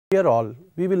Dear all,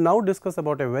 we will now discuss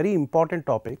about a very important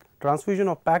topic, transfusion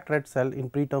of packed red cell in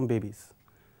preterm babies.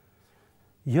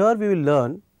 Here we will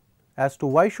learn as to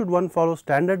why should one follow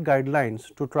standard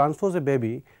guidelines to transfuse a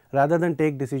baby rather than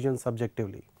take decisions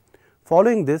subjectively.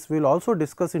 Following this, we will also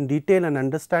discuss in detail and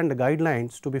understand the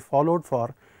guidelines to be followed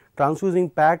for transfusing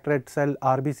packed red cell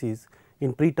RBCs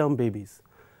in preterm babies.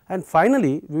 And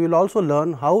finally, we will also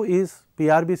learn how is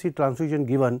PRBC transfusion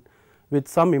given with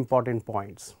some important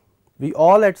points. We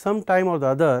all at some time or the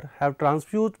other have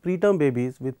transfused preterm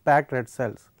babies with packed red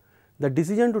cells. The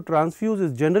decision to transfuse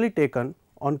is generally taken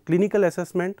on clinical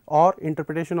assessment or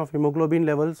interpretation of hemoglobin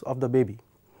levels of the baby.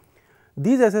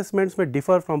 These assessments may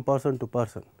differ from person to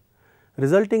person,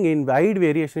 resulting in wide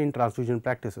variation in transfusion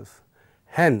practices.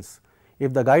 Hence,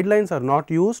 if the guidelines are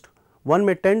not used, one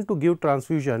may tend to give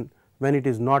transfusion when it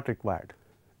is not required.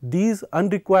 These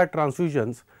unrequired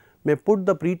transfusions may put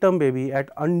the preterm baby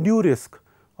at undue risk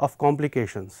of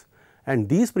complications, and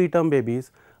these preterm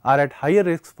babies are at higher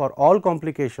risk for all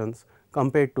complications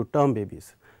compared to term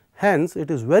babies. Hence, it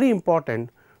is very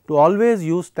important to always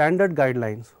use standard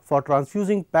guidelines for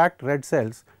transfusing packed red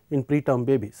cells in preterm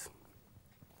babies.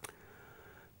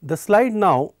 The slide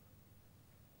now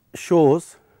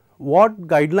shows what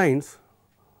guidelines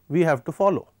we have to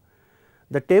follow.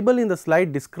 The table in the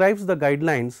slide describes the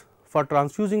guidelines for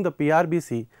transfusing the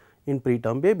PRBC in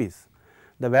preterm babies.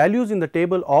 The values in the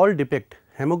table all depict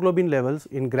hemoglobin levels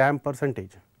in gram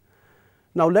percentage.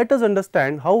 Now, let us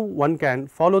understand how one can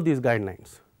follow these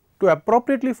guidelines. To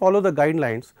appropriately follow the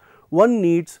guidelines, one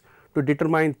needs to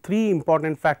determine three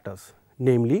important factors,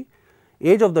 namely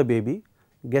age of the baby,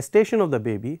 gestation of the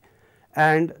baby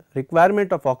and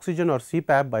requirement of oxygen or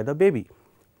CPAP by the baby.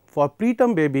 For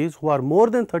preterm babies who are more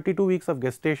than 32 weeks of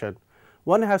gestation,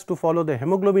 one has to follow the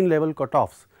hemoglobin level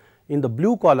cutoffs in the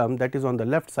blue column that is on the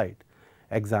left side.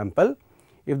 Example,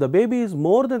 if the baby is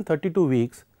more than 32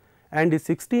 weeks and is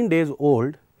 16 days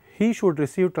old, he should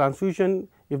receive transfusion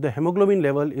if the hemoglobin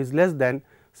level is less than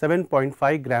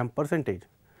 7.5 gram percentage.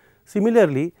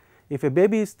 Similarly, if a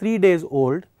baby is 3 days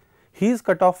old, his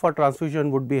cutoff for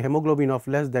transfusion would be hemoglobin of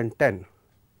less than 10.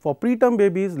 For preterm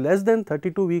babies less than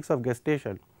 32 weeks of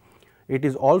gestation, it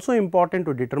is also important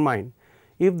to determine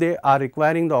if they are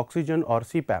requiring the oxygen or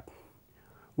CPAP.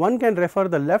 One can refer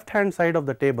the left hand side of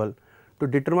the table to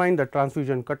determine the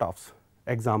transfusion cutoffs.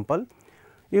 Example,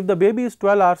 if the baby is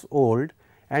 12 hours old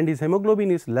and his hemoglobin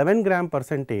is 11 gram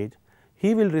percentage,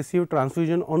 he will receive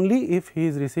transfusion only if he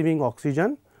is receiving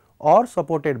oxygen or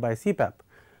supported by CPAP,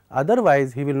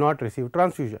 otherwise he will not receive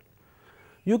transfusion.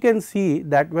 You can see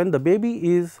that when the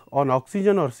baby is on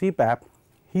oxygen or CPAP,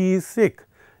 he is sick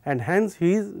and hence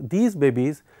these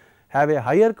babies have a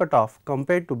higher cutoff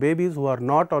compared to babies who are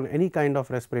not on any kind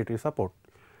of respiratory support.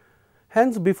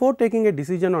 Hence, before taking a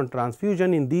decision on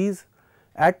transfusion in these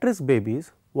at risk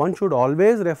babies, one should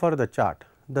always refer the chart.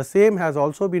 The same has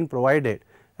also been provided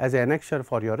as an annexure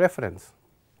for your reference.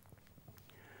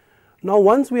 Now,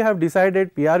 once we have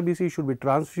decided PRBC should be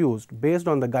transfused based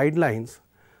on the guidelines,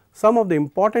 some of the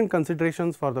important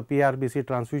considerations for the PRBC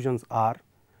transfusions are: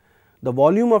 the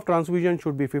volume of transfusion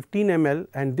should be 15 ml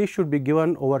and this should be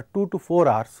given over 2 to 4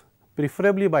 hours,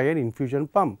 preferably by an infusion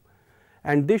pump,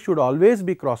 and this should always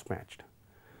be cross matched.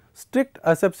 Strict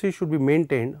asepsis should be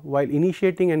maintained while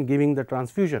initiating and giving the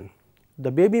transfusion.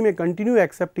 The baby may continue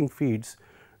accepting feeds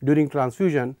during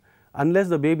transfusion unless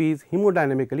the baby is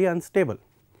hemodynamically unstable.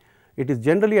 It is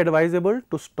generally advisable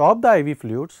to stop the IV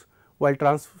fluids while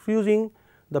transfusing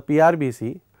the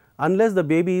PRBC unless the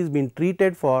baby is being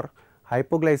treated for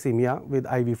hypoglycemia with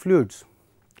IV fluids.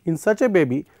 In such a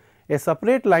baby, a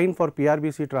separate line for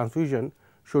PRBC transfusion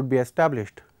should be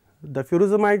established. The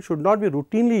furosemide should not be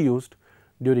routinely used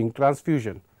during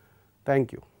transfusion.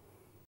 Thank you.